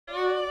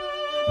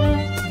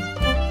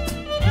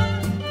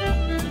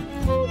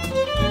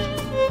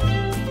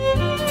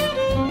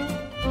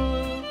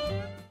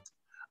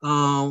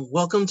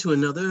Welcome to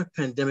another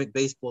Pandemic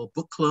Baseball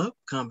Book Club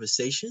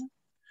conversation.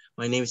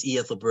 My name is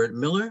Ethelbert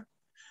Miller.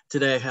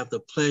 Today I have the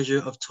pleasure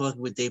of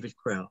talking with David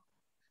Krell.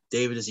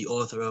 David is the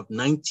author of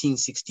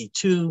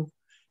 1962,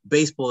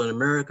 Baseball in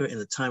America in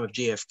the Time of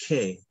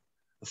JFK,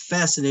 a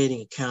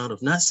fascinating account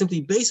of not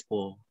simply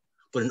baseball,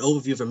 but an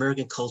overview of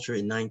American culture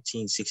in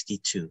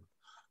 1962.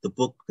 The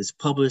book is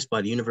published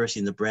by the University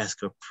of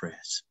Nebraska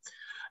Press.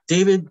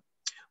 David,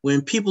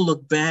 when people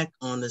look back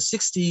on the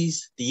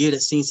 60s, the year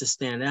that seems to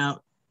stand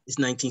out is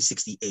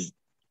 1968.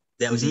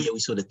 That was the year we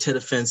saw the Tet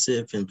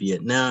Offensive in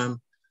Vietnam,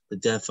 the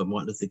death of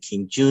Martin Luther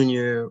King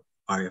Jr.,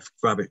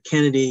 Robert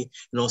Kennedy,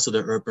 and also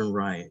the urban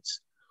riots.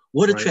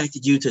 What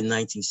attracted you to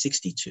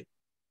 1962?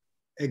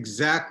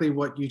 Exactly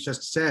what you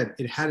just said.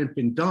 It hadn't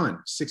been done.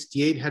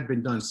 68 had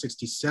been done.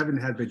 67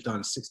 had been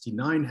done.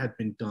 69 had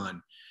been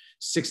done.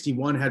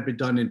 61 had been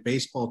done in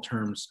baseball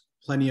terms.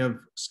 Plenty of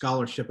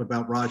scholarship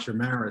about Roger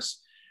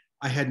Maris.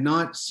 I had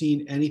not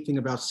seen anything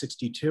about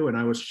 62, and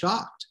I was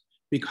shocked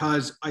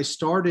because I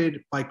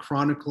started by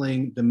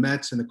chronicling the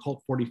Mets and the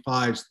Colt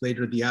 45s,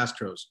 later the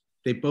Astros.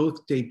 They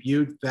both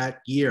debuted that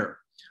year.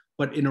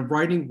 But in a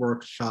writing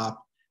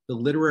workshop, the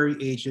literary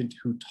agent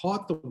who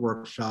taught the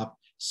workshop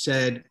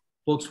said,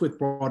 books with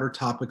broader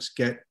topics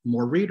get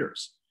more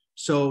readers.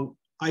 So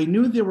I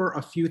knew there were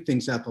a few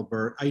things,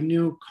 Ethelbert. I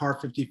knew Car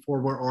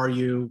 54, Where Are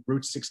You?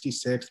 Route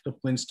 66, The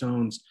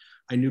Flintstones.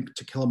 I knew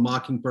To Kill a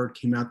Mockingbird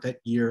came out that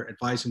year.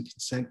 Advise and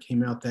Consent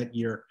came out that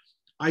year.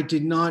 I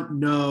did not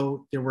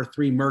know there were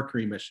 3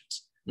 Mercury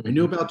missions. I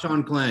knew about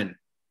John Glenn.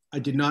 I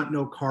did not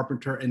know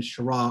Carpenter and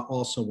Schirra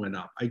also went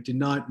up. I did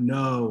not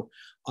know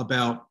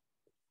about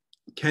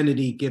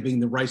Kennedy giving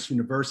the Rice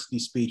University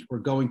speech, we're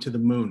going to the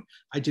moon.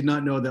 I did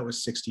not know that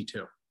was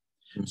 62.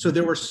 So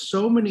there were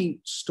so many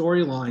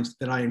storylines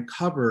that I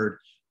uncovered.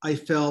 I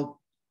felt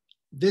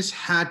this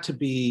had to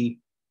be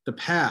the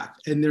path.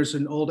 And there's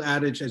an old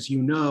adage, as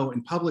you know,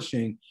 in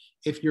publishing,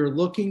 if you're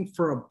looking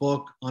for a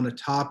book on a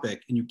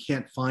topic and you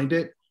can't find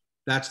it,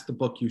 that's the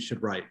book you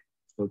should write.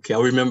 Okay,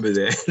 I'll remember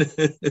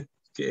that.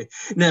 Okay.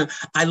 Now,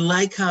 I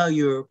like how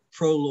your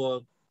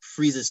prologue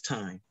freezes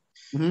time.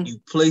 You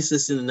place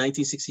us in the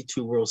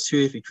 1962 World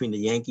Series between the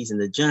Yankees and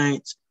the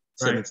Giants,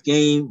 7th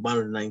game,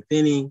 bottom of the 9th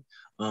inning,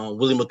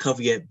 Willie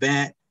McCovey at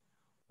bat.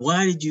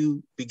 Why did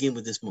you begin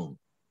with this moment?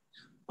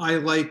 I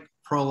like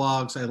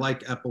prologues. I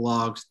like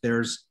epilogues.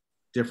 There are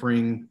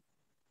differing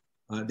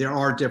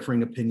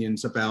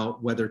opinions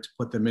about whether to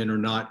put them in or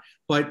not.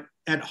 But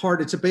at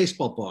heart, it's a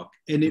baseball book.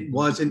 And it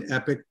was an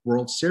epic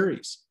World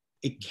Series.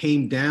 It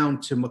came down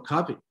to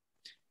McCovey.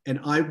 And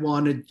I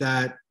wanted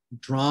that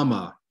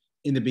drama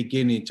in the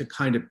beginning to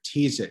kind of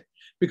tease it,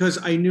 because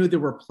I knew there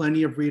were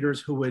plenty of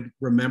readers who would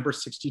remember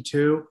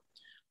 62,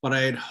 but I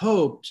had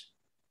hoped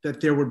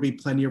that there would be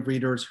plenty of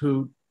readers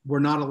who were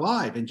not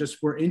alive and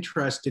just were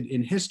interested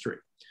in history.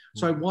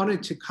 So I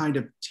wanted to kind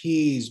of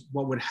tease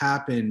what would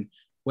happen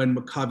when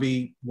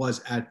McCovey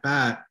was at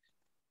bat.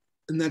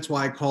 And that's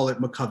why I call it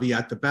McCovey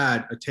at the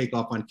bat, a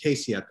takeoff on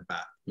Casey at the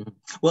bat.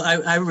 Well,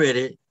 I read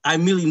it. I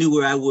immediately knew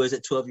where I was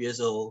at 12 years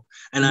old.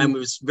 And I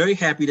was very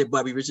happy that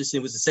Bobby Richardson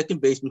was the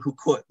second baseman who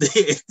caught the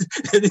hit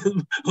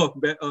off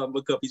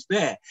McCovey's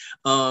bat.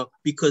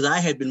 Because I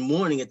had been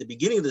mourning at the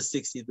beginning of the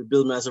 60s with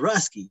Bill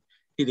Mazeroski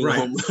hitting a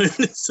home run.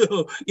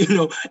 So,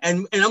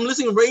 and I'm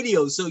listening to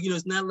radio. So,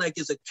 it's not like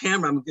it's a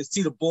camera. I'm going to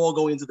see the ball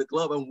go into the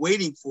glove. I'm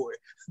waiting for it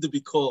to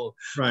be called.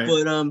 Right.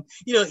 But,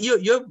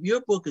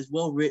 your book is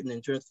well written in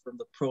terms of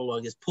the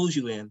prologue. It pulls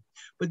you in.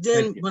 But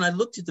then when I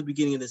looked at the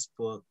beginning of this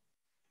book,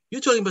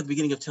 you're talking about the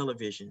beginning of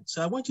television.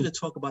 So I want you to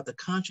talk about the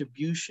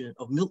contribution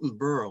of Milton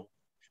Berle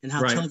and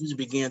how television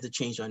began to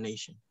change our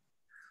nation.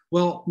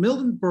 Well,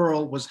 Milton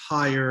Berle was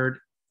hired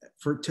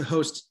to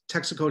host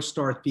Texaco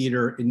Star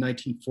Theater in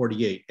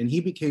 1948, and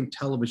he became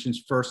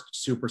television's first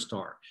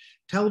superstar.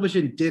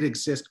 Television did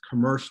exist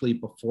commercially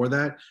before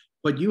that,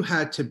 but you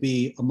had to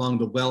be among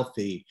the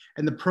wealthy,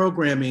 and the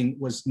programming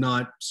was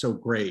not so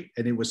great,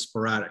 and it was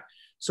sporadic.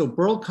 So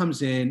Berle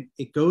comes in,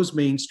 it goes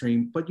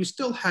mainstream, but you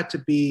still had to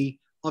be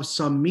of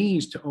some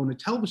means to own a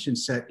television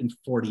set in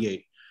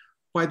 48.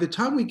 By the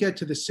time we get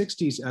to the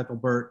 60s,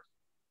 Ethelbert,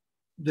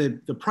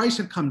 the price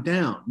had come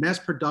down. Mass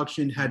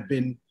production had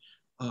been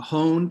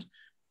honed,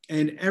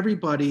 and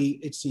everybody,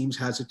 it seems,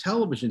 has a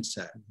television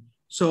set.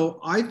 So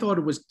I thought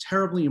it was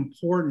terribly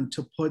important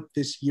to put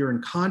this year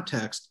in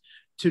context,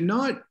 to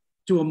not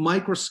do a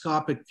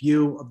microscopic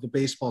view of the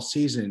baseball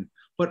season,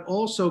 but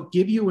also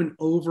give you an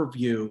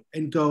overview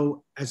and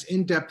go as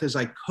in-depth as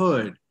I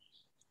could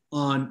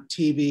on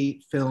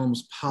TV,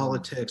 films,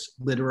 politics,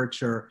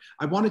 literature.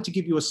 I wanted to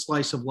give you a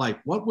slice of life.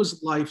 What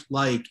was life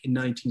like in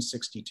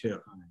 1962?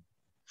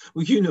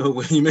 Well,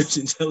 when you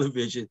mentioned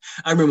television,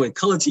 I remember when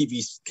color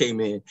TV came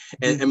in,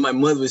 and my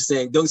mother was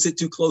saying, don't sit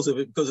too close of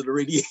it because of the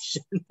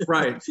radiation.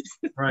 Right.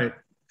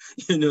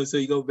 So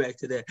you go back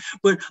to that.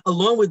 But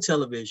along with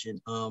television,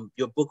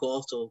 your book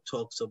also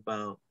talks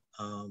about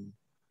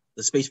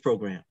the space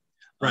program.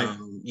 Right.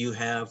 You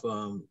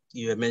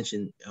had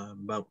mentioned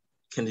about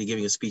Kennedy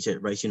giving a speech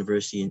at Rice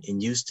University in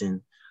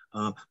Houston.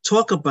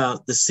 Talk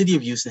about the city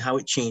of Houston, how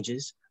it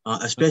changes,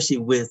 especially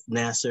with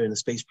NASA and the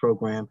space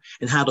program,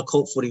 and how the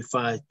Colt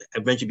 45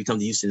 eventually become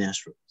the Houston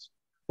Astros.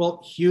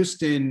 Well,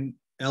 Houston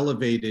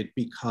elevated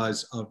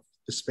because of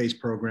the space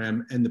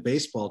program and the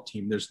baseball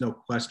team. There's no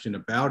question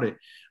about it.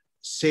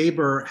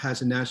 SABR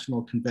has a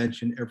national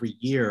convention every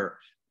year.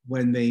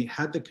 When they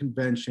had the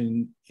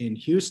convention in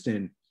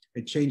Houston,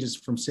 it changes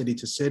from city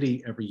to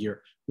city every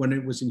year. When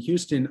it was in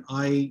Houston,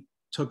 I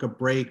took a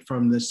break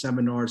from the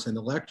seminars and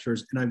the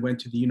lectures, and I went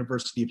to the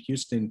University of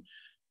Houston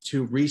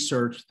to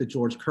research the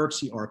George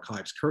Kirksey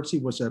archives.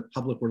 Kirksey was a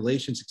public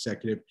relations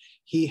executive.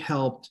 He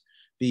helped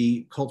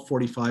the Colt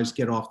 45s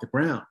get off the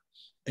ground.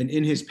 And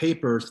in his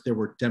papers, there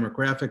were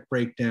demographic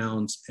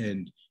breakdowns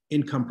and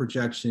income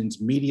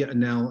projections, media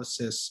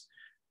analysis,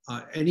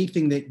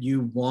 anything that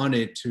you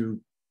wanted to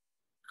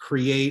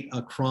create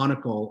a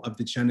chronicle of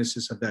the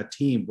genesis of that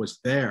team was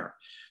there.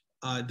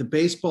 The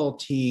baseball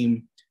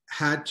team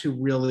had to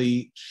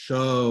really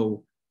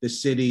show the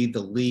city,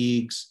 the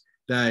leagues,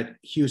 that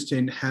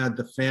Houston had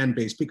the fan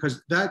base,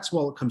 because that's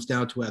what it comes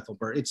down to,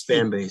 Ethelbert. It's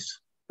fan base.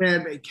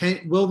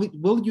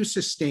 Will you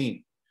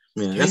sustain?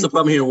 Yeah, that's the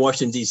problem here in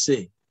Washington,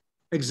 D.C.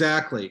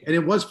 Exactly. And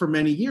it was for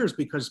many years,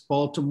 because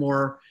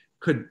Baltimore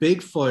could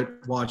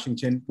Bigfoot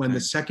Washington. When the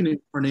second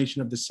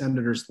incarnation of the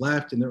Senators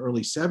left in the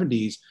early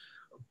 70s,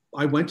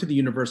 I went to the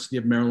University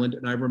of Maryland,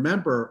 and I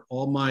remember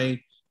all my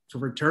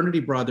fraternity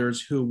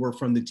brothers who were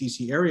from the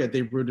DC area,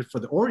 they rooted for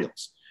the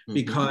Orioles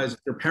because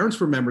their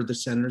parents remembered the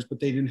Senators, but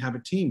they didn't have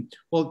a team.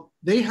 Well,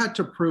 they had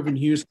to prove in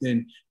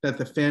Houston that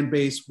the fan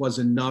base was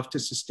enough to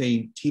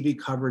sustain TV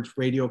coverage,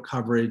 radio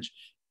coverage,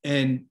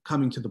 and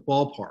coming to the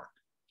ballpark.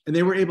 And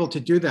they were able to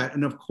do that.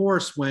 And of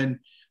course, when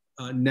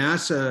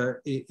NASA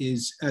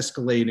is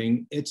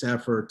escalating its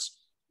efforts,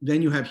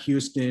 then you have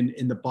Houston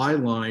in the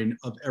byline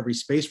of every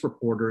space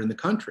reporter in the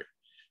country.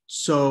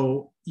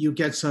 So you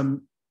get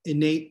some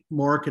innate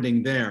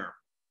marketing there,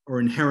 or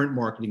inherent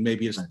marketing,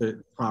 maybe is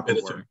the proper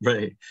word.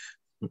 Right.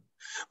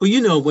 Well,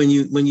 you know, when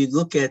you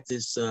look at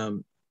this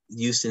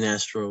Houston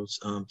Astros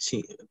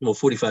team, well,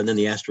 45, then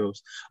the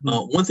Astros,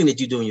 one thing that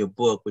you do in your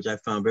book, which I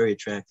found very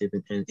attractive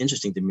and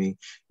interesting to me,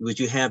 was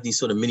you have these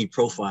sort of mini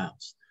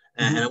profiles.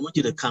 And I want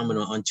you to comment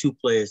on two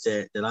players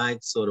that I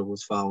sort of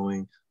was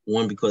following.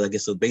 One because I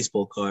guess a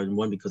baseball card, and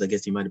one because I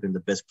guess he might have been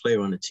the best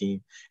player on the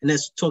team. And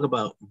let's talk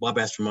about Bob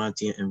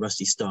Astromonte and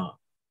Rusty Staub.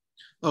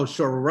 Oh,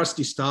 sure. Well,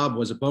 Rusty Staub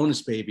was a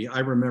bonus baby. I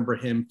remember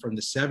him from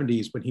the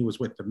 70s when he was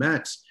with the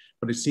Mets,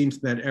 but it seems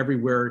that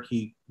everywhere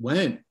he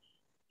went,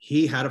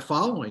 he had a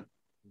following.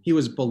 He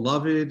was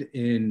beloved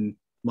in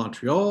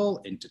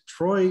Montreal, in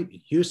Detroit,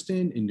 in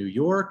Houston, in New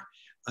York.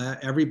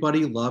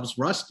 Everybody loves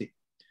Rusty.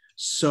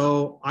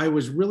 So I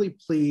was really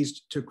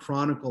pleased to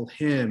chronicle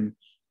him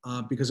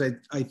because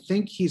I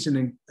think he's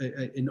an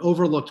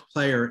overlooked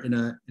player in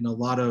a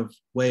lot of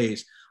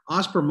ways.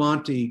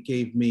 Aspromonte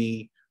gave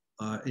me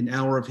an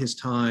hour of his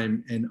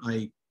time, and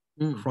I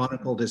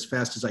chronicled as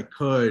fast as I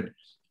could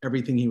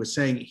everything he was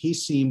saying. He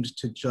seemed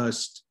to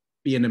just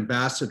be an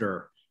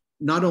ambassador,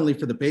 not only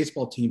for the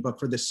baseball team, but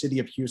for the city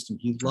of Houston.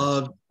 He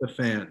loved the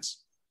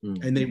fans,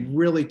 and they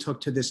really took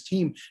to this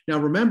team. Now,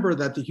 remember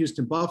that the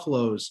Houston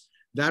Buffaloes,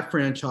 that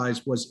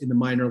franchise was in the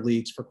minor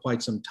leagues for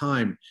quite some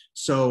time.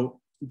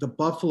 So the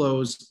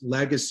Buffaloes'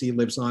 legacy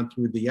lives on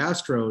through the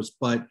Astros,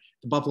 but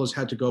the Buffaloes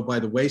had to go by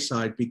the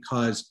wayside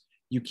because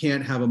you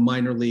can't have a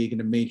minor league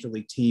and a major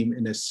league team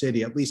in a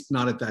city, at least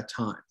not at that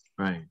time.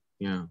 Right.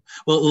 Yeah.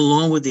 Well,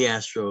 along with the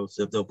Astros,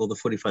 the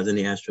 45 and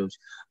the Astros,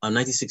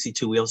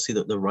 1962, we also see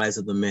the rise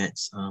of the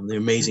Mets, the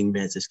amazing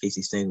Mets, as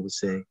Casey Stengel would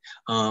say.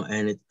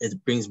 And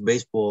it brings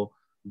baseball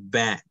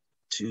back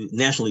to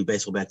National League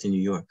Baseball back to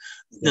New York.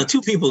 Now,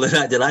 two people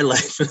that I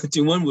liked,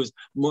 one was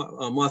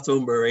Mark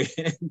Thornberry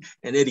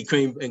and Eddie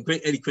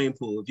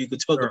Kranepool. If you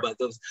could talk about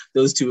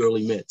those two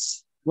early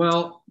Mets.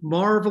 Well,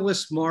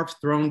 marvelous Marv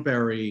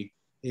Thornberry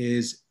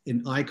is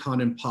an icon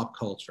in pop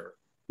culture,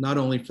 not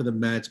only for the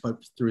Mets, but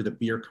through the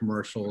beer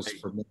commercials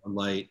for Miller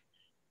Lite.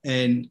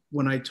 And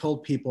when I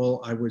told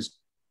people I was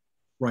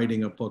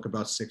writing a book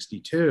about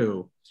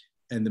 62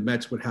 and the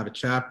Mets would have a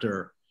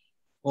chapter,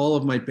 all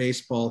of my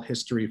baseball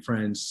history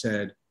friends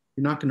said,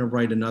 "You're not going to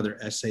write another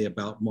essay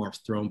about Marv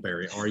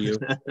Thornberry, are you?"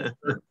 There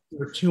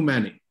are too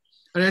many.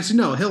 And I said,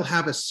 no, he'll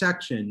have a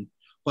section,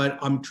 but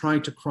I'm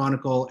trying to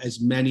chronicle as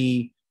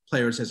many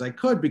players as I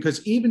could,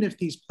 because even if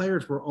these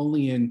players were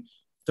only in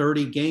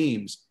 30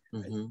 games,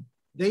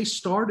 they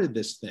started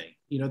this thing.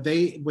 You know,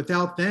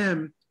 without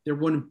them, there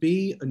wouldn't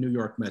be a New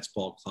York Mets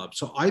ball club.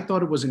 So I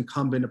thought it was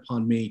incumbent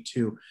upon me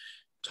to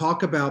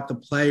talk about the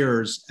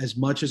players as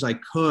much as I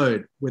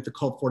could with the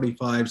Colt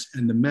 45s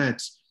and the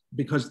Mets,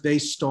 because they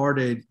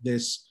started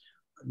this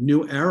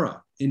new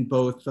era in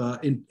both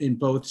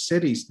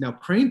cities. Now,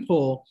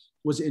 Kranepool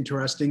was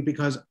interesting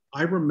because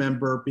I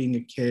remember being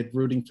a kid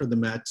rooting for the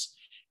Mets,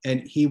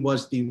 and he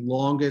was the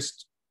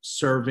longest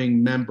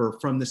serving member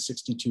from the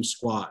 62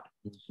 squad.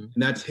 And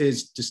that's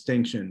his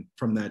distinction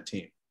from that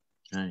team.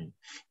 Right.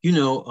 You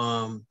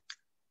know,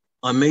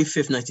 On May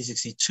 5th,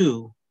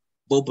 1962,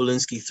 Bo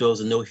Belinsky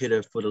throws a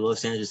no-hitter for the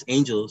Los Angeles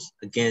Angels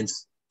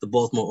against the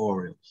Baltimore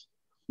Orioles.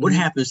 What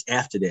happens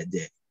after that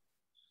day?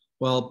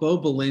 Well, Bo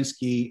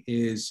Belinsky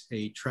is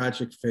a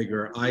tragic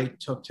figure. I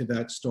took to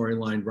that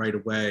storyline right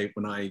away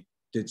when I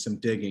did some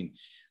digging.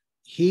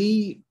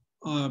 He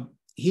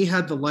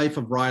had the life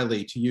of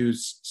Riley, to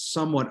use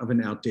somewhat of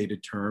an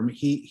outdated term.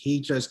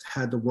 He just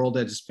had the world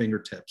at his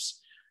fingertips.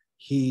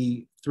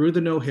 He threw the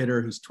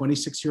no-hitter. He's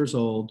 26 years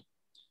old.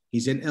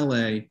 He's in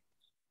LA,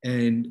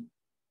 and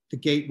the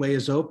gateway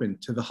is open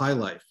to the high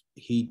life.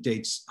 He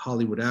dates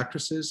Hollywood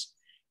actresses.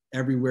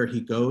 Everywhere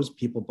he goes,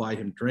 people buy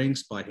him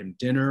drinks, buy him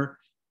dinner.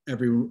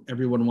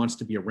 Everyone wants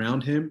to be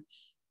around him.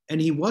 And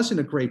he wasn't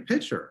a great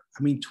pitcher.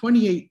 I mean,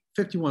 28-51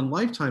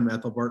 lifetime,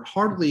 Ethelbert,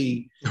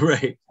 hardly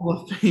right.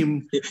 Hall of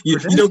Fame. You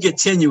don't get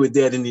tenure with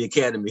that in the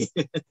academy.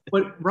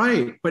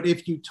 But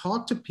if you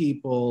talk to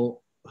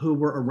people who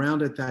were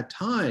around at that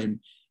time,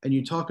 and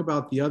you talk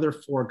about the other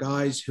four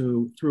guys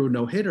who threw a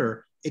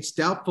no-hitter, it's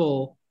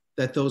doubtful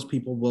that those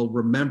people will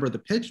remember the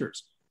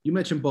pitchers. You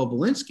mentioned Bo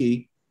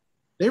Belinsky.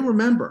 They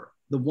remember.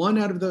 The one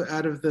out of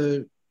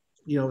the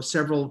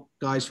several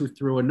guys who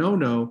threw a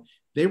no-no,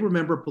 they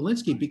remember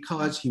Belinsky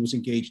because he was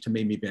engaged to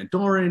Mamie Van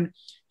Doren.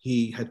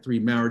 He had 3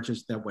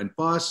 marriages that went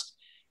bust,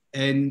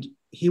 and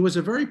he was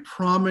a very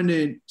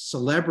prominent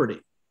celebrity.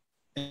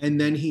 And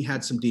then he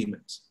had some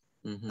demons,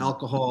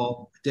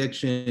 alcohol,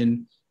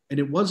 addiction. And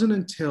it wasn't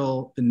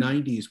until the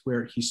 90s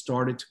where he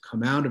started to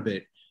come out of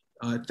it,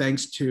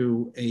 thanks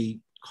to a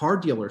car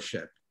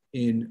dealership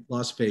in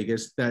Las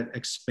Vegas that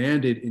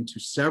expanded into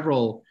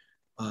several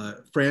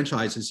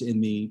franchises in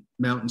the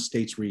Mountain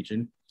States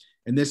region.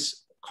 And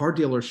this car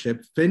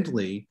dealership,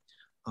 Findlay,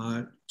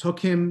 took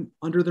him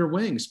under their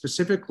wing,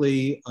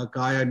 specifically a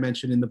guy I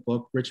mentioned in the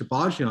book, Rich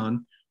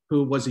Abajian,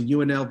 who was a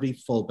UNLV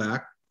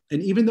fullback.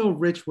 And even though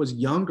Rich was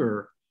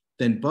younger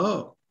than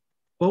Bo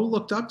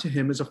looked up to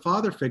him as a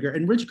father figure.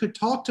 And Rich could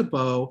talk to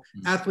Bo,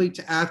 athlete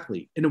to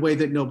athlete, in a way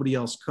that nobody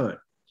else could.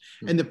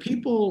 And the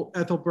people,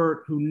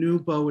 Ethelbert, who knew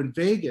Bo in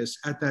Vegas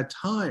at that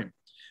time,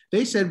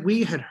 they said,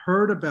 we had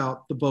heard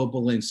about the Bo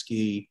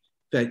Belinsky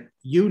that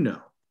you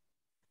know,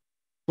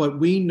 but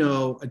we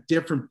know a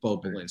different Bo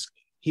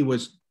Belinsky. He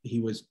was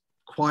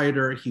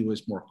quieter. He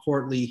was more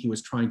courtly. He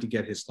was trying to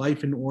get his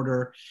life in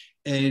order.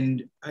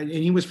 And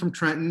he was from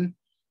Trenton.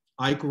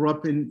 I grew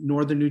up in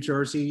northern New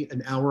Jersey,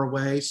 an hour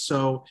away.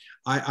 So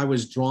I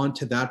was drawn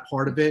to that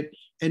part of it.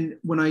 And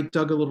when I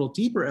dug a little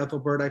deeper,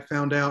 Ethelbert, I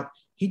found out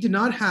he did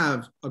not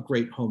have a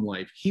great home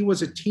life. He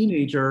was a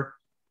teenager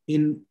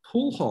in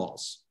pool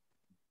halls,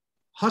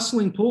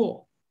 hustling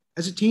pool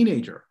as a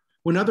teenager.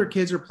 When other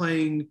kids are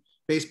playing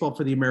baseball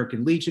for the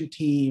American Legion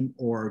team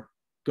or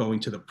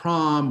going to the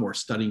prom or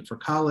studying for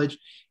college,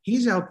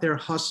 he's out there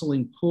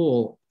hustling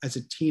pool as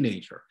a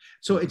teenager.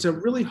 So it's a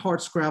really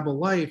hard scrabble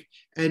life.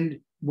 And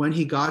when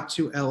he got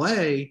to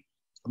LA,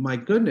 my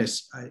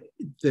goodness,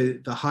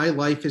 the high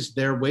life is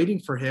there waiting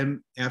for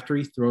him after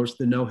he throws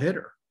the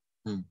no-hitter.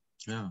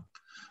 Yeah.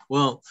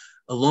 Well,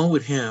 along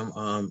with him,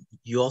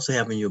 you also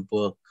have in your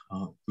book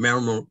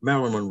Marilyn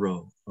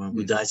Monroe,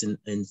 who dies in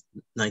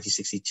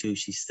 1962.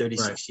 She's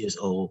 36 years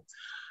old.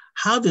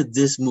 How did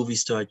this movie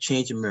star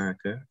change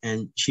America?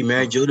 And she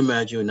married Joe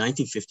DiMaggio in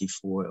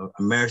 1954,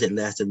 a marriage that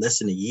lasted less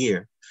than a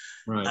year.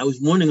 Right. I was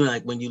wondering,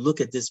 like, when you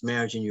look at this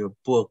marriage in your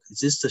book, is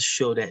this to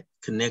show that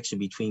connection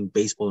between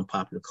baseball and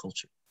popular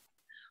culture?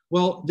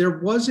 Well, there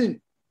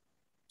wasn't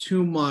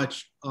too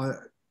much.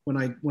 When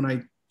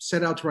I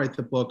set out to write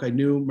the book, I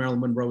knew Marilyn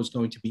Monroe was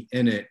going to be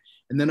in it.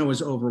 And then I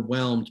was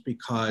overwhelmed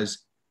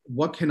because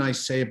what can I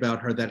say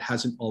about her that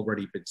hasn't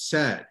already been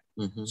said?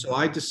 So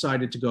I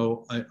decided to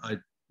go a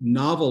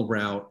novel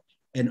route,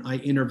 and I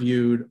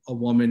interviewed a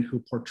woman who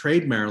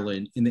portrayed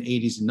Marilyn in the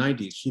 80s and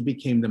 90s. She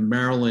became the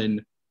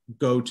Marilyn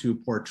go-to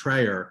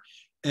portrayer.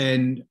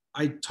 And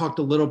I talked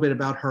a little bit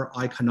about her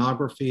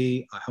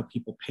iconography, how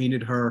people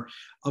painted her.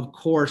 Of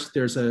course,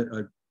 there's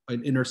an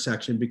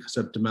intersection because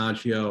of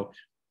DiMaggio,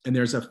 and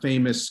there's a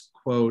famous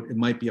quote, it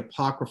might be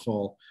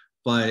apocryphal,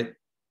 but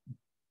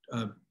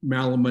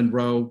Marilyn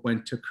Monroe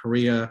went to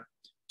Korea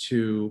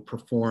to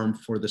perform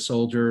for the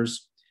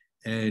soldiers,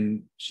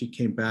 and she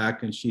came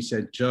back and she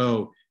said,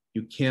 "Joe,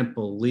 you can't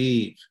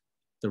believe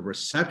the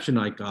reception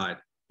I got.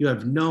 You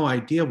have no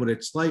idea what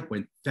it's like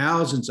when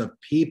thousands of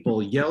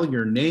people yell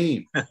your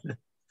name."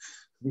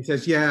 He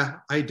says, "Yeah,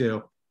 I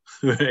do."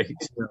 Right.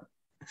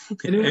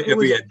 And it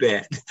was at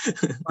bat.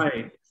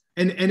 Right.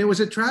 And it was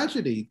a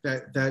tragedy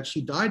that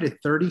she died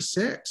at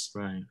 36.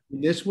 Right.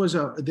 This was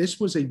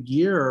a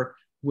year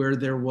where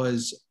there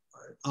was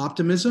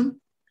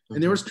optimism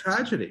and there was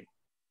tragedy.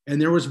 And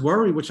there was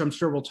worry, which I'm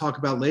sure we'll talk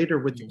about later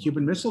with the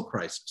Cuban Missile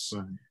Crisis.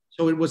 Right.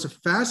 So it was a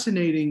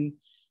fascinating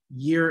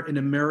year in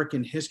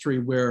American history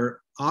where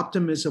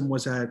optimism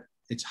was at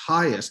its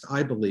highest,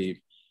 I believe.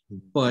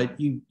 But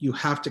you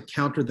have to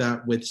counter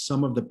that with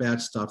some of the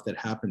bad stuff that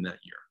happened that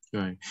year.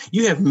 Right.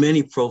 You have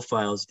many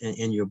profiles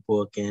in your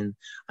book, and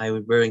I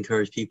would very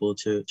encourage people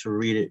to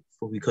read it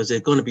because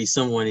there's going to be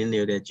someone in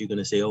there that you're going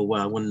to say, oh,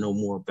 wow, I want to know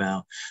more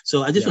about.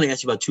 So I just want to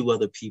ask you about two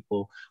other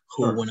people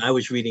who, Sure. when I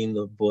was reading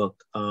the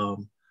book,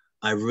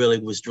 I really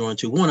was drawn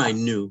to. One I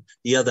knew,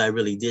 the other I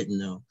really didn't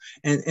know.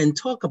 And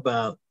talk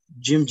about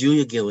Jim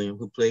Julia Gilliam,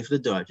 who played for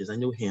the Dodgers. I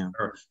knew him.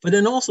 Sure. But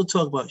then also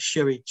talk about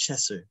Sherry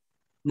Chesser,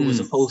 who was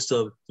a host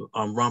of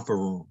Romper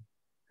Room.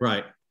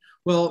 Right.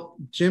 Well,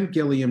 Jim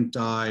Gilliam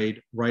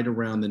died right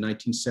around the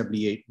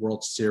 1978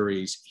 World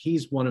Series.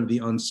 He's one of the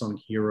unsung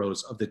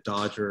heroes of the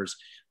Dodgers,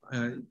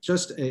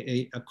 just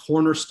a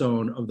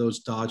cornerstone of those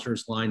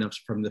Dodgers lineups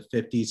from the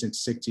 50s and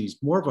 60s,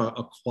 more of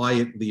a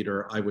quiet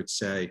leader, I would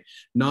say,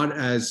 not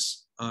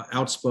as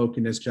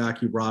outspoken as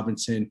Jackie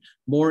Robinson,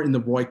 more in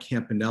the Roy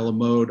Campanella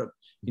mode.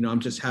 You know,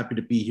 I'm just happy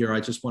to be here. I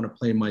just want to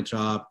play my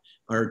job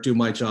or do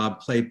my job,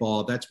 play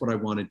ball. That's what I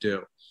want to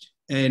do.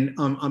 And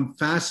I'm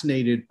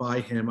fascinated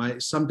by him.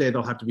 Someday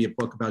there'll have to be a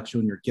book about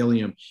Junior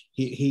Gilliam.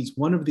 He's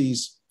one of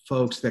these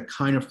folks that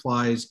kind of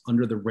flies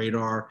under the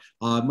radar,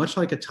 much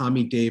like a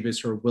Tommy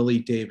Davis or Willie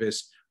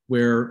Davis,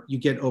 where you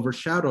get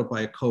overshadowed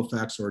by a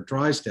Koufax or a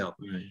Drysdale.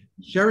 Right.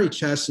 Sherry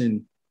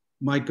Chesson,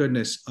 my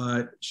goodness,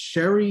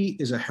 Sherry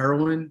is a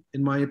heroine,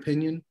 in my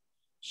opinion.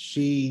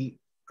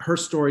 Her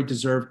story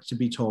deserved to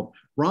be told.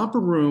 Romper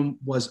Room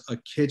was a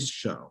kids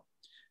show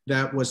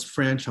that was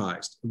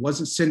franchised. It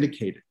wasn't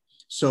syndicated.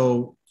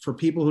 So for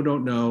people who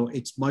don't know,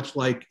 it's much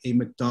like a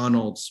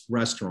McDonald's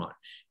restaurant.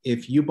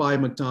 If you buy a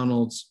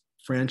McDonald's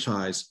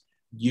franchise,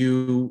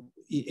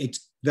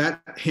 it's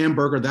that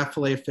hamburger, that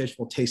filet of fish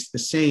will taste the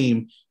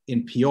same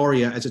in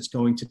Peoria as it's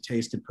going to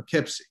taste in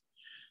Poughkeepsie.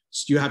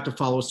 So you have to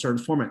follow a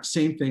certain format.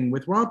 Same thing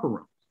with Romper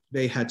Room.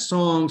 They had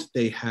songs,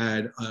 they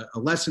had a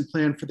lesson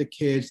plan for the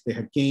kids, they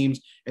had games,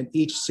 and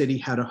each city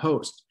had a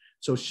host.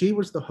 So she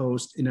was the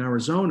host in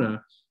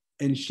Arizona,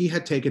 and she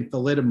had taken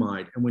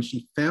thalidomide. And when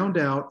she found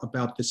out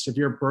about the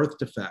severe birth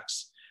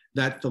defects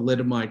that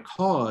thalidomide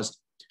caused,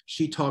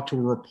 she talked to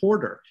a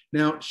reporter.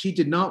 Now, she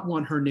did not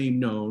want her name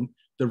known.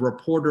 The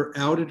reporter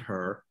outed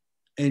her,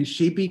 and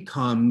she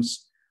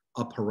becomes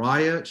a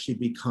pariah. She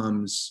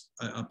becomes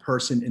a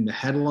person in the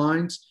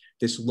headlines.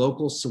 This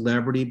local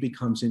celebrity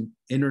becomes an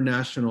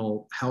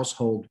international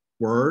household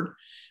word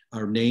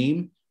or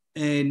name,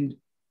 and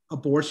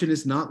abortion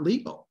is not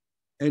legal.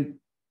 And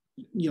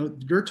you know,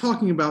 you're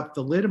talking about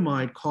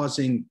thalidomide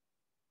causing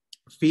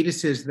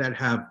fetuses that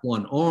have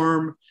one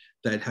arm,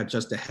 that have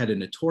just a head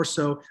and a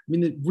torso. I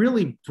mean,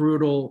 really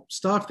brutal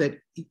stuff that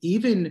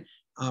even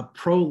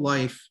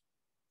pro-life,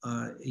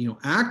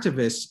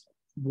 activists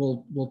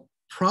will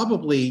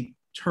probably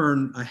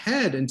turn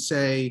ahead and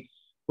say,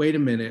 wait a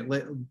minute,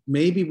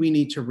 maybe we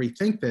need to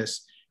rethink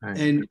this.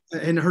 Right.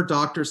 And her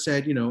doctor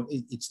said, you know,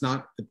 it's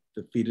not,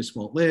 the fetus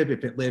won't live.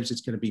 If it lives,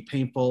 it's going to be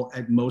painful,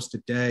 at most a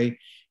day.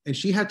 And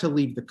she had to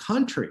leave the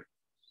country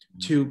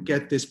to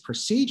get this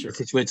procedure.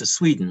 She went to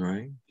Sweden,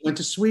 right? Went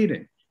to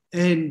Sweden.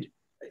 And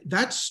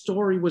that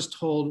story was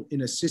told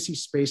in a Sissy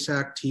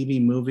Spacek TV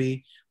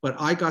movie, but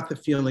I got the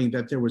feeling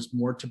that there was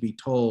more to be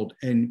told.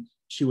 And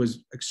she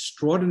was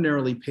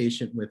extraordinarily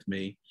patient with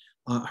me.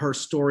 Her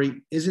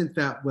story isn't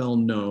that well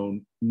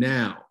known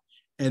now.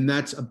 And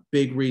that's a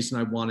big reason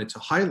I wanted to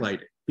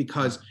highlight it,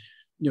 because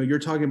you know, you're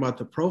talking about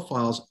the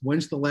profiles.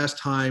 When's the last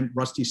time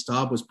Rusty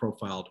Staub was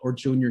profiled, or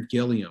Junior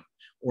Gilliam,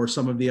 or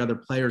some of the other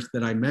players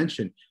that I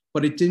mentioned?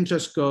 But it didn't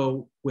just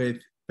go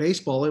with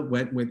baseball. It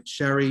went with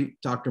Sherry,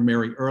 Dr.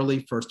 Mary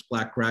Early, first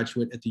Black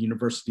graduate at the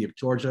University of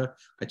Georgia.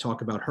 I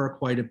talk about her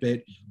quite a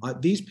bit.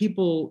 These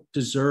people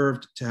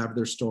deserved to have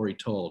their story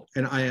told.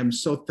 And I am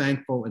so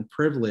thankful and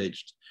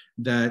privileged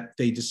that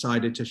they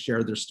decided to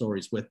share their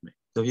stories with me.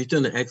 So you've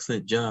done an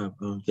excellent job,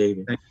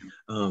 David.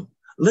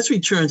 Let's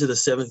return to the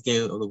seventh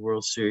game of the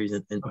World Series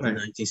in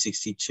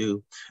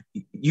 1962.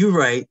 You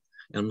write,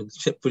 and I'm going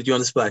to put you on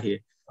the spot here,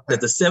 that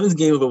the seventh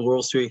game of the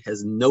World Series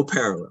has no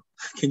parallel.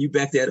 Can you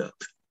back that up?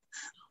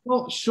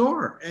 Well,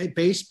 sure.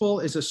 Baseball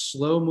is a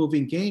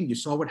slow-moving game. You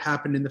saw what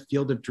happened in the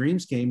Field of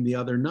Dreams game the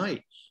other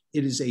night.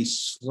 It is a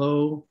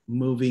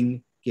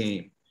slow-moving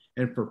game.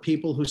 And for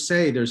people who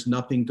say there's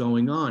nothing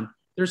going on,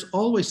 there's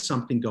always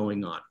something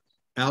going on.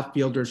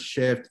 Outfielders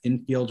shift,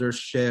 infielders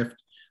shift,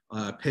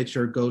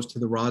 pitcher goes to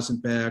the rosin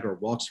bag or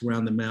walks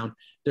around the mound.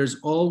 There's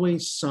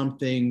always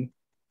something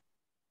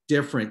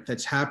different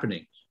that's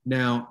happening.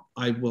 Now,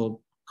 I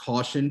will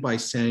caution by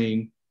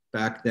saying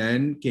back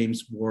then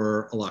games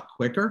were a lot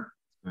quicker,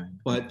 right,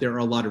 but there are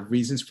a lot of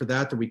reasons for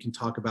that we can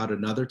talk about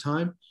another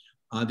time.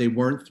 They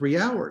weren't 3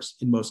 hours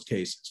in most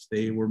cases.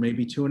 They were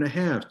maybe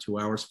 2.5, 2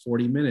 hours,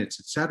 40 minutes,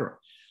 etc.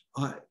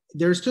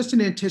 There's just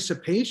an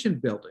anticipation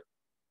building.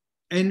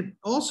 And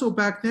also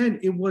back then,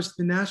 it was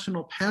the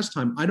national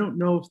pastime. I don't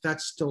know if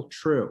that's still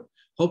true.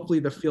 Hopefully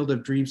the Field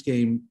of Dreams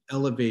game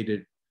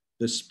elevated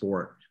the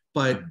sport,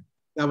 but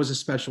that was a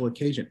special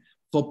occasion.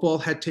 Football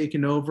had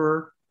taken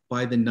over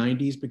by the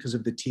 90s because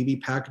of the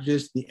TV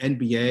packages. The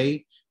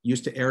NBA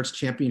used to air its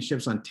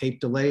championships on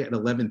tape delay at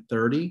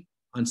 11:30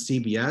 on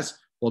CBS.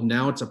 Well,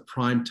 now it's a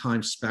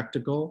primetime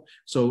spectacle.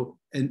 So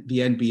and the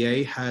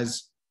NBA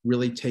has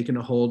really taken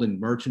a hold in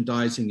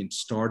merchandising and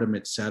stardom,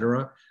 et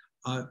cetera.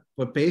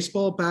 But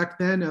baseball back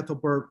then,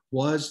 Ethelbert,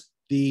 was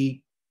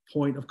the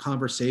point of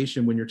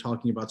conversation when you're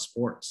talking about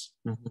sports.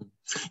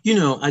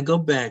 Mm-hmm. I go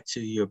back to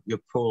your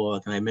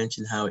prologue, and I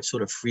mentioned how it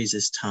sort of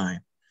freezes time.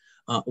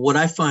 What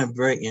I find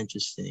very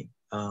interesting,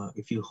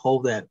 if you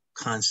hold that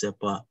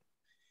concept up,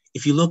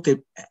 if you look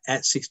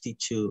at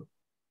 62,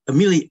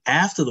 immediately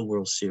after the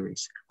World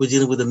Series, we're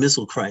dealing with a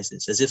missile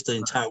crisis, as if the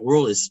entire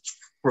world is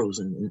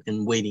frozen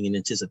and waiting in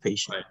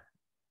anticipation. Right.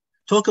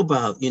 Talk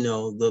about,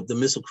 the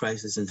missile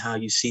crisis and how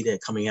you see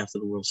that coming after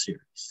the World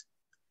Series.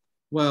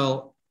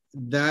 Well,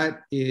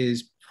 that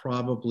is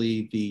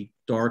probably the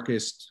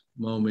darkest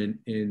moment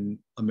in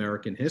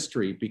American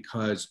history,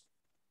 because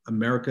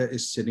America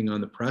is sitting on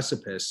the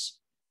precipice.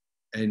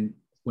 And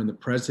when the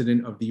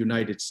president of the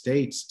United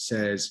States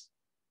says,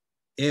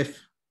 if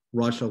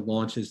Russia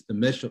launches the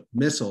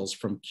missiles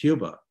from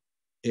Cuba,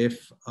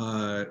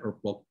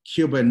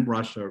 Cuba and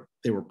Russia,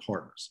 they were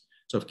partners.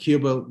 So if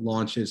Cuba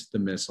launches the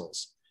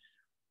missiles,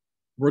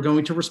 we're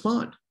going to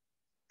respond.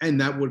 And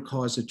that would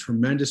cause a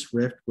tremendous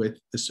rift with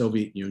the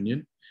Soviet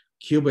Union.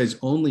 Cuba is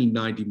only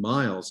 90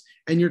 miles.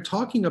 And you're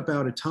talking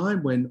about a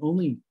time when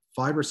only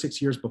 5 or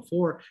 6 years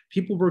before,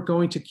 people were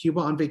going to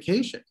Cuba on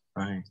vacation.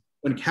 Right.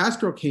 When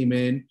Castro came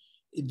in,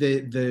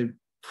 the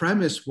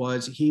premise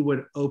was he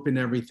would open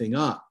everything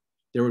up.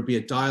 There would be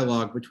a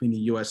dialogue between the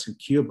US and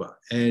Cuba.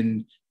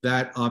 And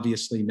that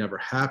obviously never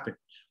happened.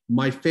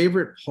 My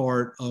favorite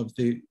part of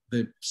the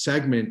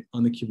segment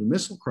on the Cuban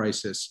Missile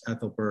Crisis,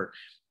 Ethelbert,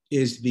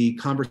 is the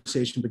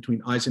conversation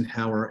between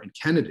Eisenhower and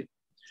Kennedy,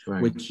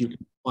 right, which you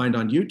can find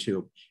on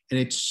YouTube. And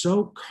it's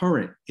so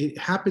current. It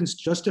happens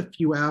just a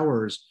few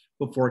hours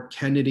before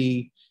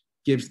Kennedy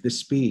gives the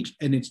speech.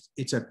 And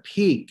it's a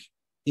peek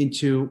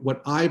into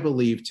what I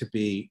believe to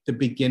be the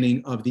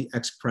beginning of the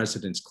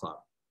ex-president's club.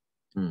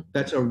 Mm.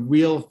 That's a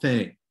real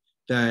thing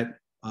that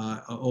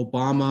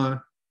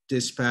Obama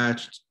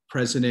dispatched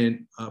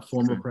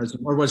former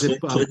president, or was it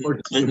Bush?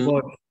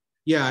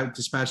 Yeah,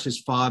 dispatched his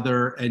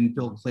father and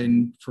Bill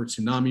Clinton for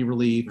tsunami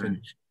relief, right,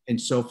 and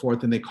so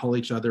forth. And they call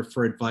each other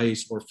for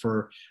advice or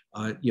for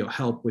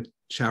help with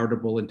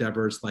charitable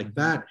endeavors like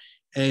that.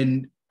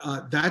 And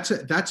that's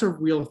a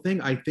real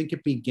thing. I think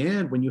it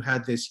began when you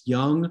had this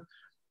young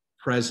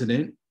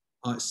president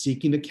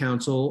seeking the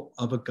counsel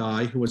of a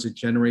guy who was a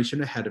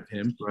generation ahead of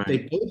him. Right. They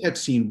both had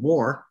seen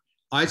war.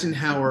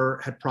 Eisenhower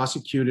had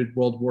prosecuted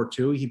World War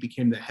II. He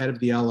became the head of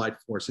the Allied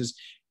forces.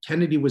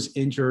 Kennedy was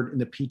injured in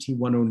the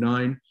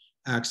PT-109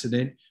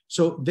 accident.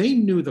 So they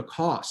knew the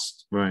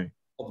cost, right,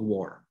 of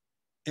war.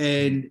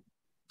 And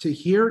to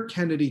hear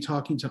Kennedy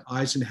talking to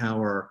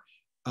Eisenhower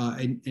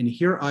and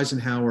hear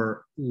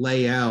Eisenhower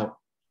lay out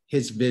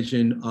his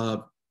vision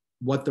of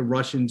what the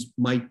Russians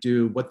might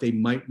do, what they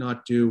might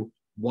not do,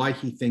 why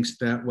he thinks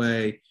that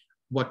way,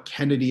 what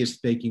Kennedy is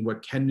thinking,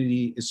 what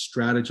Kennedy is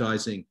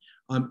strategizing.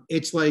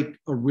 It's like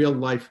a real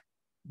life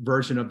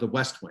version of the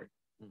West Wing.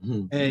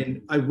 Mm-hmm.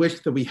 And I wish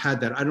that we had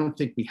that. I don't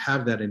think we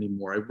have that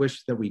anymore. I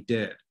wish that we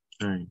did.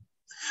 Right.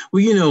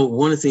 Well,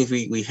 one of the things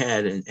we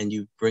had, and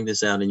you bring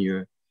this out in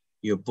your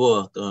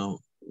book,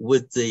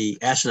 with the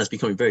astronauts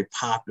becoming very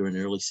popular in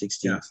the early 60s,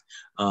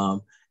 yeah,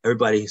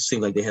 everybody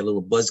seemed like they had a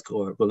little buzz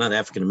cord. Well, not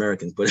African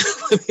Americans, but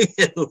they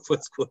had a little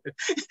buzz cord.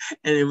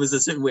 And it was a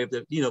certain way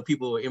of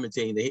people were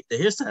imitating the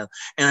hairstyle.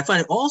 And I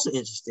find it also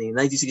interesting, in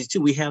 1962,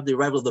 we have the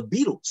arrival of the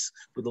Beatles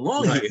with the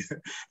long hair.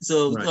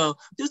 So right,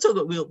 just talk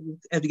about, we'll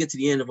have to get to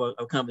the end of our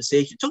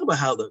conversation. Talk about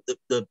how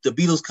the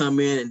Beatles come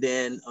in, and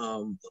then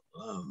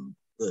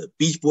the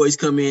Beach Boys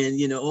come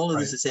in, all of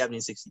this is happening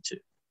in 62.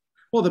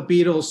 Well, the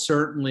Beatles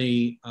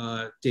certainly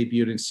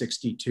debuted in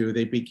 62.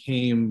 They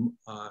became,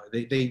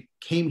 they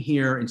came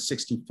here in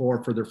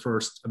 64 for their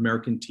first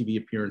American TV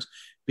appearance.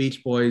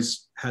 Beach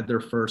Boys had their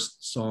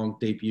first song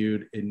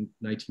debuted in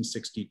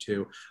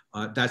 1962.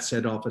 That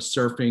set off a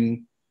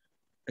surfing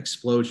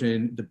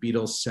explosion. The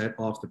Beatles set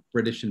off the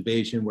British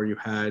invasion, where you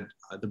had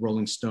the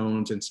Rolling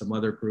Stones and some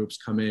other groups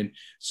come in.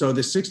 So the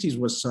 60s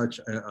was such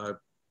a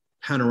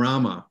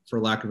panorama,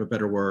 for lack of a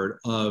better word,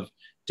 of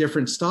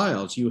different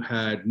styles. You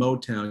had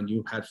Motown,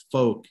 you had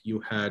folk,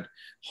 you had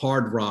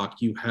hard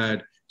rock, you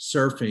had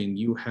surfing,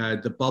 you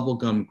had the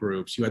bubblegum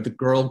groups, you had the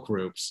girl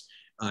groups,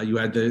 you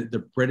had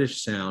the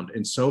British sound,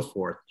 and so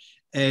forth.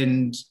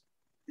 And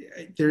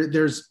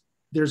there's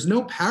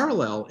no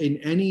parallel in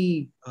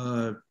any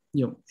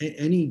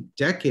any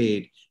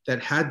decade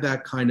that had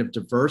that kind of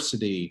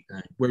diversity,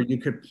 where you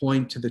could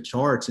point to the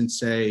charts and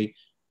say,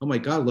 oh my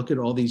God, look at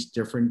all these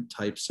different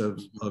types of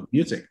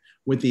music.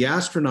 With the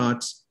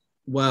astronauts,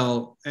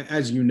 well,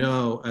 as you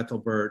know,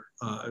 Ethelbert,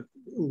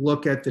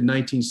 look at the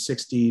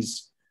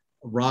 1960s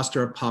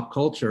roster of pop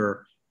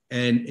culture,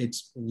 and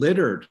it's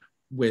littered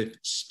with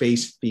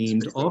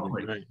space-themed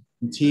offerings. Right.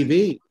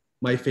 TV,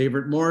 My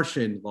Favorite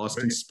Martian, Lost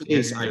in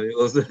Space. I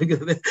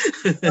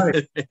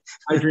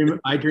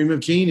Dream of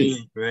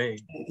Jeannie. Right.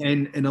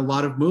 And a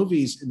lot of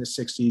movies in the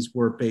 60s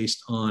were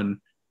based on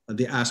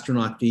the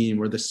astronaut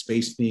theme or the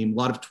space theme. A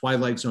lot of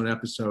Twilight Zone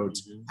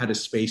episodes had a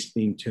space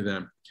theme to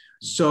them.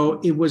 So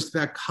it was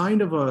that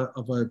kind of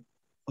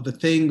a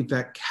thing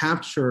that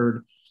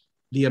captured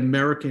the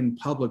American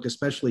public,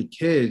 especially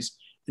kids,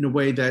 in a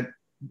way that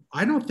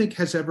I don't think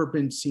has ever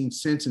been seen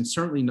since, and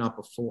certainly not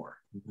before.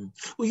 Mm-hmm.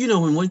 Well, you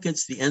know, when one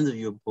gets to the end of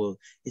your book,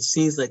 it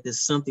seems like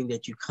there's something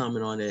that you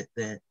comment on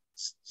that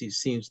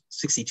seems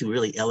 62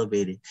 really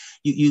elevated.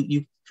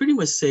 You pretty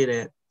much say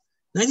that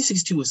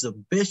 1962 was the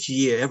best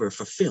year ever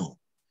for film.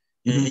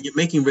 Mm-hmm. And you're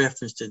making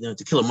reference to,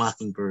 to Kill a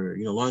Mockingbird,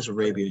 Lawrence of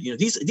Arabia.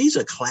 These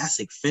are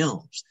classic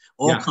films,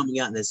 all coming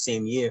out in that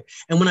same year.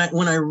 And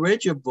when I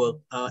read your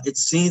book, it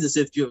seems as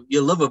if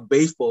your love of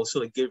baseball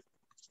sort of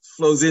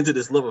flows into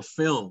this love of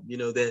film.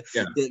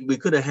 That we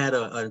could have had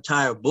an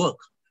entire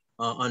book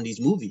on these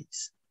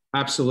movies.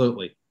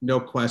 Absolutely, no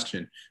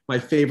question. My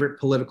favorite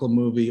political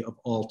movie of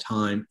all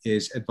time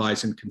is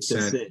Advise and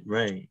Consent. That's it,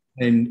 right?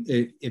 And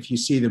if you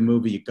see the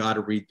movie, you got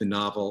to read the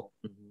novel.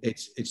 Mm-hmm.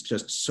 It's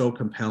just so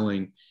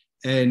compelling.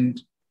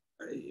 And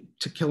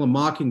To Kill a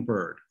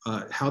Mockingbird,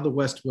 How the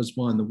West Was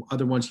Won, the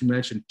other ones you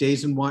mentioned,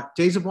 Days of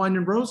Wine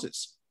and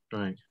Roses.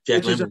 Right.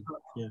 Jack which Lemmon.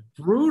 Is a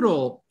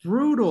brutal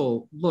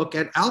look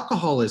at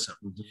alcoholism,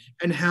 mm-hmm.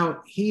 and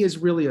how he is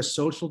really a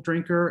social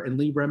drinker, and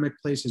Lee Remick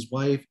plays his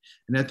wife.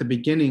 And at the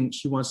beginning,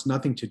 she wants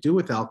nothing to do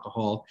with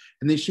alcohol.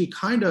 And then she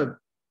kind of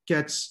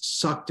gets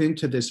sucked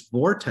into this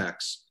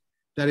vortex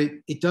that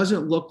it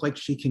doesn't look like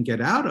she can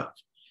get out of.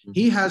 Mm-hmm.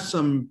 He has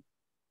some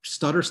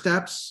stutter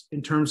steps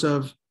in terms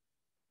of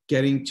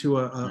getting to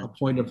a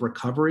point of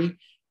recovery,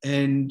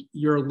 and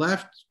you're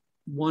left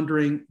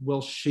wondering,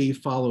 will she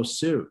follow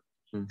suit?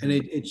 Mm-hmm. And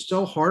it's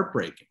so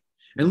heartbreaking.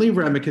 And Lee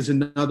Remick is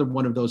another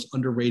one of those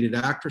underrated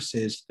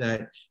actresses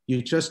that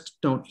you just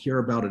don't hear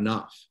about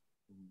enough.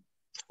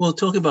 Well,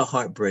 talking about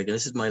heartbreak, and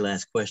this is my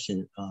last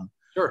question,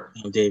 sure,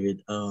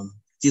 David,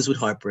 deals with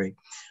heartbreak.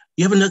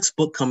 You have a next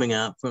book coming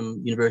out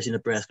from University of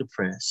Nebraska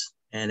Press.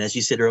 And as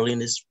you said early in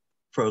this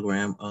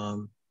program,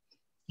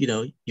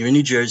 you're in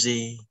New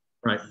Jersey,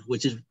 right,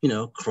 which is,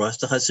 across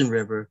the Hudson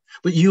River,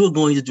 but you are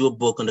going to do a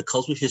book on the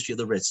cultural history of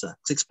the Red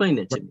Sox. Explain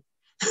that to me.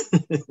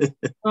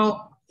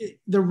 Well,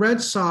 the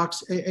Red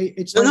Sox,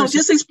 it's no,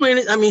 just explain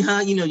it. I mean,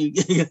 how you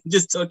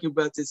just talking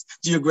about this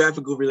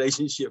geographical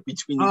relationship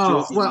between New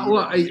Jersey.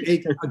 Well,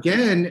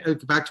 again,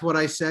 back to what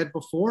I said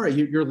before.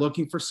 You're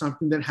looking for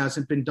something that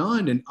hasn't been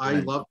done, and right. I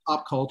love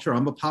pop culture.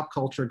 I'm a pop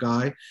culture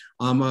guy.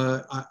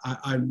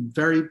 I'm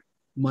very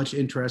much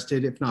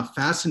interested, if not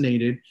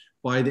fascinated,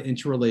 by the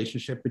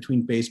interrelationship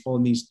between baseball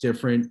and these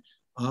different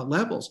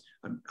levels.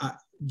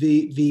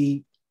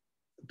 The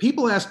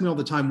people ask me all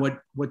the time,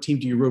 what team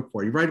do you root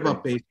for? You write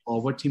about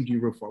baseball, what team do you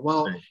root for?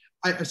 Well,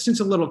 since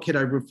a little kid,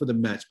 I root for the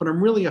Mets, but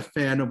I'm really a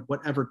fan of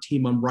whatever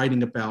team I'm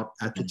writing about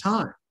at the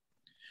time.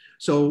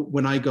 So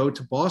when I go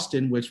to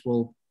Boston, which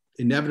will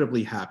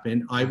inevitably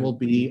happen, I will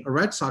be a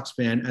Red Sox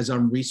fan as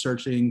I'm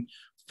researching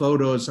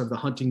photos of the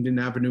Huntington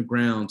Avenue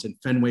grounds and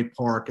Fenway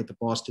Park at the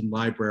Boston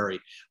Library.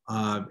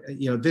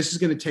 This is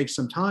going to take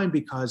some time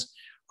because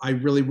I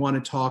really want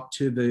to talk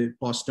to the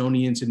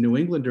Bostonians and New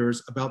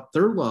Englanders about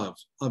their love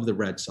of the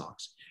Red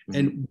Sox. Mm-hmm.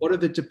 And what are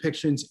the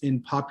depictions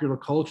in popular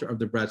culture of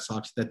the Red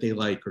Sox that they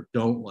like or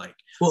don't like?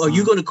 Well, are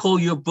you going to call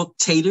your book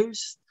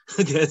Taters?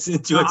 I'm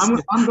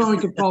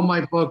going to call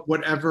my book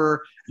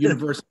whatever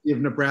University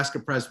of Nebraska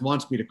Press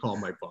wants me to call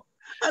my book.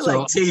 I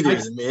like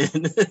taters,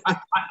 man.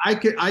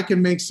 I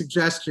can make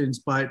suggestions,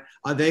 but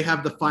they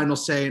have the final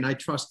say, and I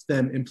trust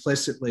them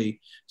implicitly.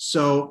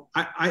 So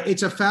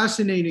it's a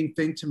fascinating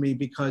thing to me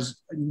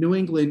because New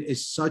England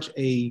is such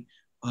a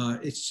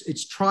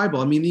it's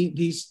tribal. I mean,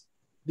 these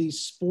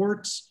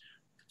sports.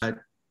 Okay,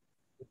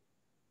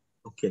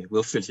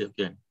 we'll finish it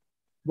again.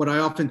 What I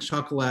often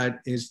chuckle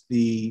at is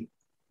the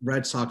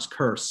Red Sox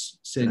curse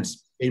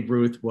since Babe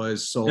Ruth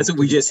was sold. That's what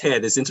we just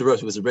had. This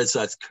interruption was a Red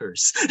Sox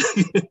curse.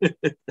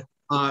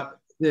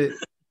 The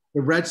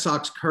Red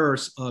Sox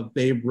curse of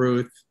Babe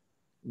Ruth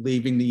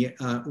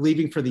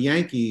leaving for the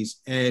Yankees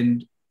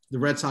and the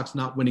Red Sox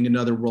not winning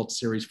another World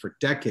Series for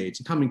decades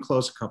and coming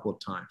close a couple of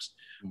times.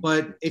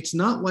 But it's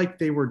not like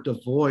they were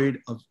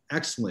devoid of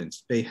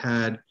excellence. They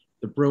had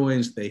the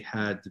Bruins, they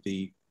had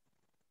the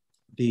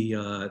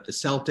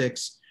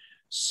Celtics.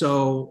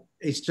 So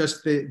it's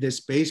just this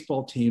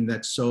baseball team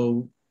that's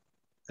so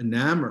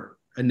enamored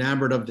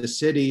of the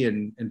city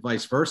and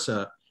vice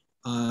versa,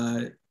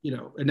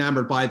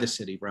 enamored by the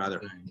city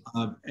rather.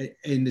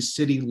 And the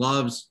city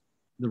loves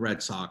the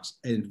Red Sox,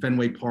 and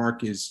Fenway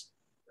Park is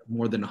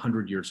more than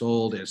 100 years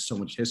old. It has so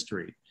much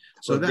history.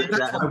 So that's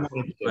what I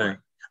wanted to do. Right.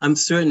 I'm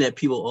certain that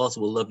people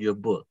also will love your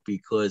book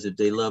because if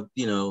they love,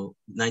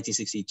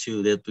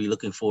 1962, they'll be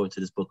looking forward to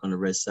this book on the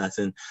Red Sox.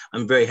 And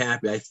I'm very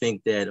happy. I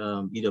think that,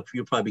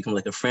 you'll probably become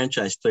like a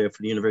franchise player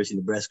for the University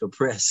of Nebraska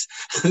Press.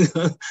 They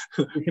got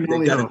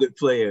a good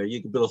player.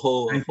 You can build a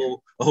whole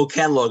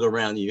catalog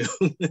around you.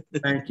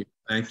 Thank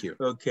you.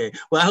 Okay.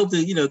 Well, I hope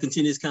to,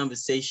 continue this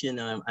conversation.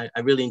 I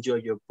really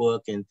enjoyed your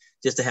book, and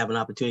just to have an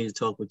opportunity to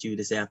talk with you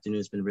this afternoon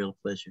has been a real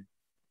pleasure.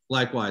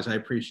 Likewise, I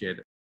appreciate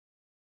it.